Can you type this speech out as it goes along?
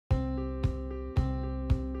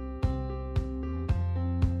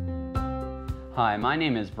Hi, my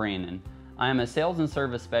name is Brandon. I am a sales and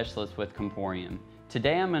service specialist with Comporium.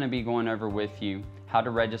 Today I'm going to be going over with you how to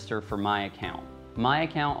register for My Account. My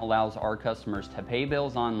Account allows our customers to pay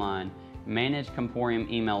bills online, manage Comporium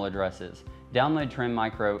email addresses, download Trend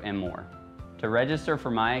Micro, and more. To register for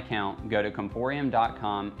My Account, go to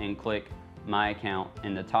Comporium.com and click My Account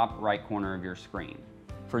in the top right corner of your screen.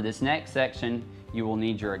 For this next section, you will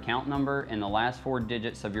need your account number and the last 4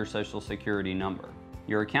 digits of your Social Security number.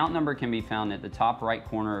 Your account number can be found at the top right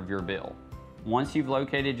corner of your bill. Once you've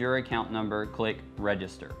located your account number, click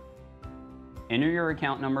Register. Enter your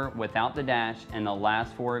account number without the dash and the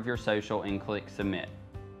last 4 of your social and click Submit.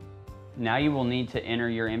 Now you will need to enter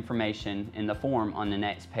your information in the form on the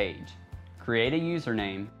next page. Create a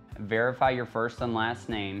username, verify your first and last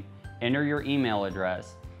name, enter your email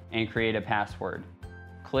address, and create a password.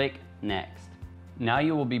 Click Next. Now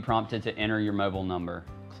you will be prompted to enter your mobile number.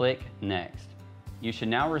 Click Next. You should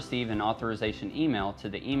now receive an authorization email to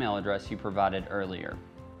the email address you provided earlier.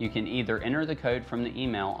 You can either enter the code from the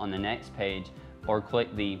email on the next page or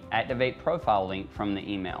click the Activate Profile link from the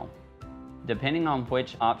email. Depending on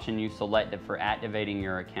which option you selected for activating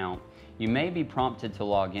your account, you may be prompted to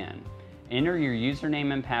log in. Enter your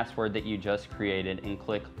username and password that you just created and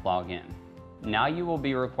click Login. Now you will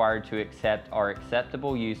be required to accept our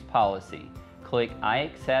acceptable use policy. Click I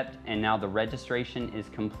accept, and now the registration is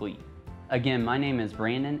complete. Again, my name is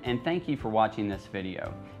Brandon, and thank you for watching this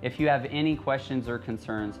video. If you have any questions or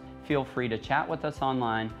concerns, feel free to chat with us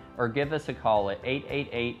online or give us a call at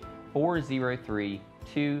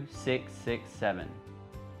 888-403-2667.